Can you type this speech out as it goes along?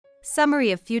Summary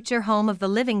of Future Home of the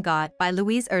Living God by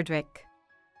Louise Erdrich.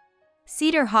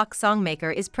 Cedar Hawk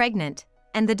Songmaker is pregnant,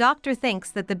 and the doctor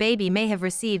thinks that the baby may have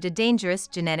received a dangerous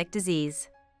genetic disease.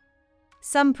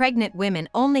 Some pregnant women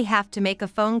only have to make a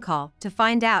phone call to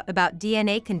find out about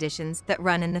DNA conditions that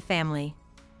run in the family.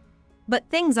 But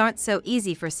things aren't so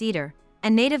easy for Cedar, a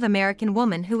Native American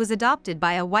woman who was adopted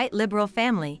by a white liberal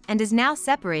family and is now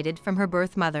separated from her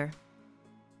birth mother.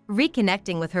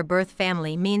 Reconnecting with her birth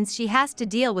family means she has to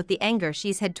deal with the anger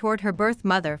she's had toward her birth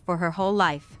mother for her whole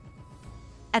life.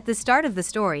 At the start of the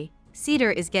story,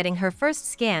 Cedar is getting her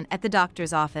first scan at the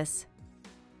doctor's office.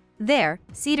 There,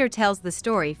 Cedar tells the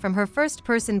story from her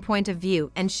first-person point of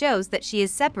view and shows that she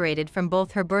is separated from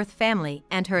both her birth family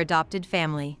and her adopted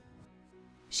family.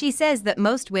 She says that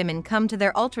most women come to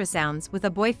their ultrasounds with a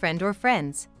boyfriend or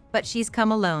friends, but she's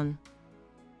come alone.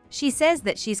 She says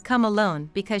that she's come alone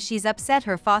because she's upset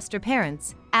her foster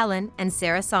parents, Alan and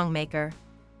Sarah Songmaker.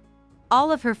 All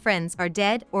of her friends are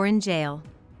dead or in jail.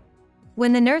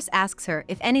 When the nurse asks her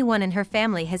if anyone in her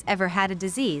family has ever had a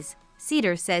disease,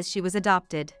 Cedar says she was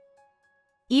adopted.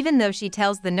 Even though she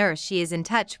tells the nurse she is in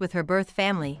touch with her birth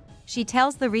family, she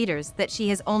tells the readers that she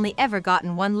has only ever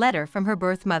gotten one letter from her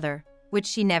birth mother, which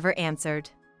she never answered.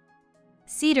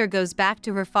 Cedar goes back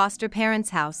to her foster parents'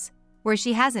 house, where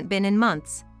she hasn't been in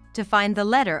months, to find the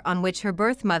letter on which her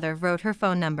birth mother wrote her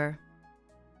phone number.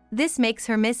 This makes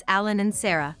her miss Alan and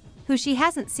Sarah, who she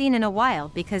hasn't seen in a while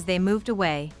because they moved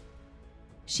away.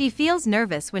 She feels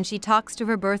nervous when she talks to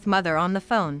her birth mother on the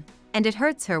phone, and it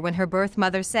hurts her when her birth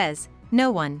mother says,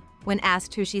 "No one," when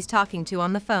asked who she's talking to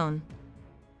on the phone.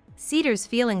 Cedar's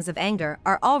feelings of anger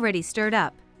are already stirred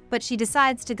up, but she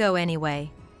decides to go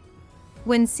anyway.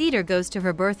 When Cedar goes to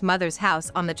her birth mother's house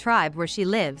on the tribe where she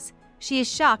lives, she is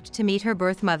shocked to meet her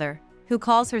birth mother, who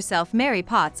calls herself Mary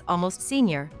Potts Almost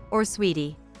Senior, or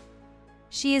Sweetie.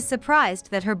 She is surprised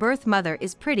that her birth mother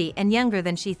is pretty and younger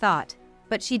than she thought,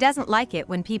 but she doesn't like it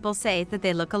when people say that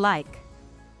they look alike.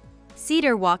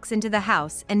 Cedar walks into the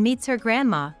house and meets her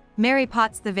grandma, Mary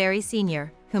Potts the Very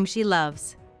Senior, whom she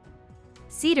loves.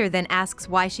 Cedar then asks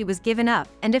why she was given up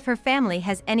and if her family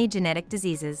has any genetic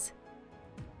diseases.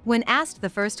 When asked the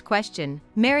first question,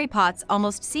 Mary Potts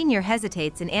Almost Senior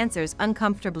hesitates and answers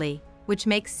uncomfortably, which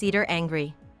makes Cedar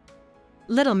angry.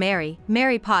 Little Mary,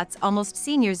 Mary Potts Almost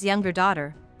Senior's younger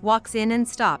daughter, walks in and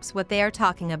stops what they are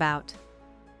talking about.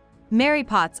 Mary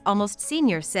Potts Almost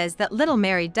Senior says that little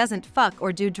Mary doesn't fuck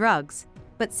or do drugs,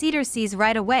 but Cedar sees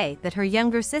right away that her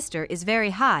younger sister is very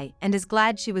high and is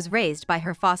glad she was raised by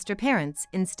her foster parents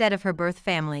instead of her birth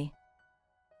family.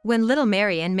 When little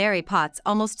Mary and Mary Potts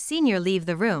Almost Senior leave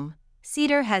the room,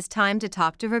 Cedar has time to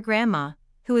talk to her grandma,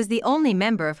 who is the only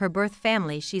member of her birth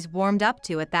family she's warmed up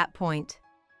to at that point.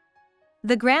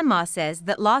 The grandma says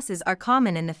that losses are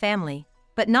common in the family,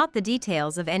 but not the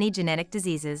details of any genetic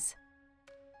diseases.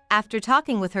 After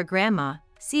talking with her grandma,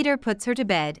 Cedar puts her to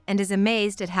bed and is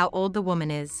amazed at how old the woman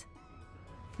is.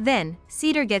 Then,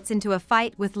 Cedar gets into a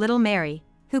fight with little Mary,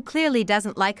 who clearly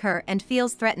doesn't like her and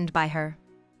feels threatened by her.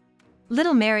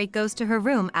 Little Mary goes to her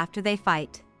room after they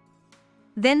fight.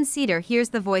 Then Cedar hears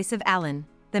the voice of Alan,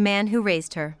 the man who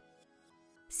raised her.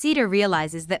 Cedar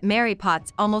realizes that Mary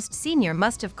Potts Almost Senior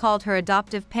must have called her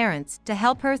adoptive parents to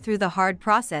help her through the hard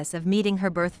process of meeting her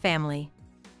birth family.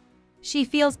 She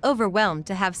feels overwhelmed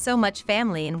to have so much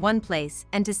family in one place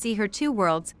and to see her two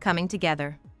worlds coming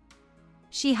together.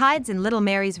 She hides in little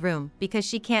Mary's room because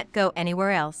she can't go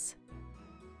anywhere else.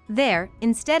 There,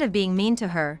 instead of being mean to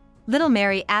her, little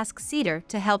Mary asks Cedar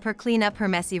to help her clean up her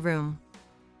messy room.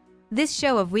 This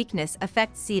show of weakness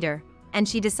affects Cedar, and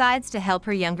she decides to help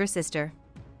her younger sister.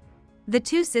 The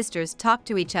two sisters talk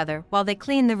to each other while they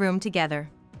clean the room together.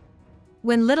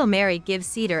 When little Mary gives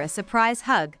Cedar a surprise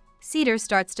hug, Cedar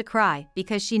starts to cry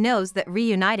because she knows that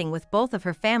reuniting with both of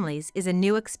her families is a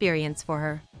new experience for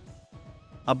her.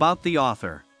 About the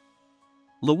author.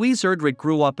 Louise Erdrich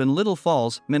grew up in Little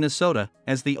Falls, Minnesota,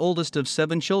 as the oldest of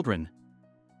 7 children.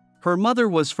 Her mother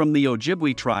was from the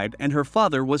Ojibwe tribe and her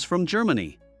father was from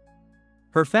Germany.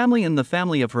 Her family and the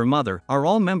family of her mother are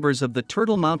all members of the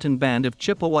Turtle Mountain Band of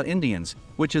Chippewa Indians,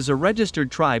 which is a registered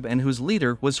tribe and whose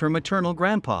leader was her maternal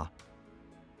grandpa.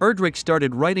 Erdrich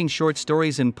started writing short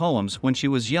stories and poems when she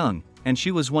was young, and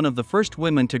she was one of the first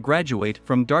women to graduate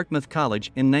from Dartmouth College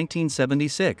in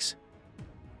 1976.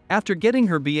 After getting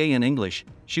her BA in English,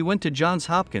 she went to Johns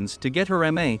Hopkins to get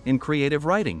her MA in creative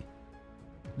writing.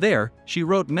 There, she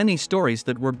wrote many stories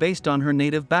that were based on her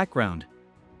native background.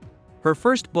 Her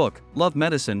first book, Love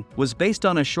Medicine, was based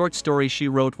on a short story she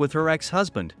wrote with her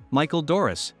ex-husband, Michael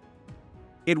Doris.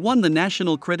 It won the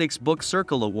National Critics Book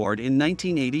Circle Award in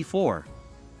 1984.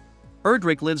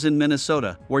 Erdrich lives in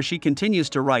Minnesota, where she continues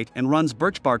to write and runs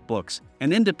Birchbark Books,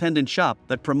 an independent shop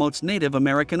that promotes Native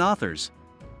American authors.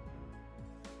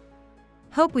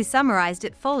 Hope we summarized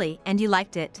it fully and you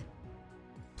liked it.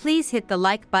 Please hit the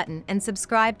like button and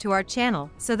subscribe to our channel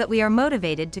so that we are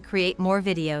motivated to create more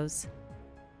videos.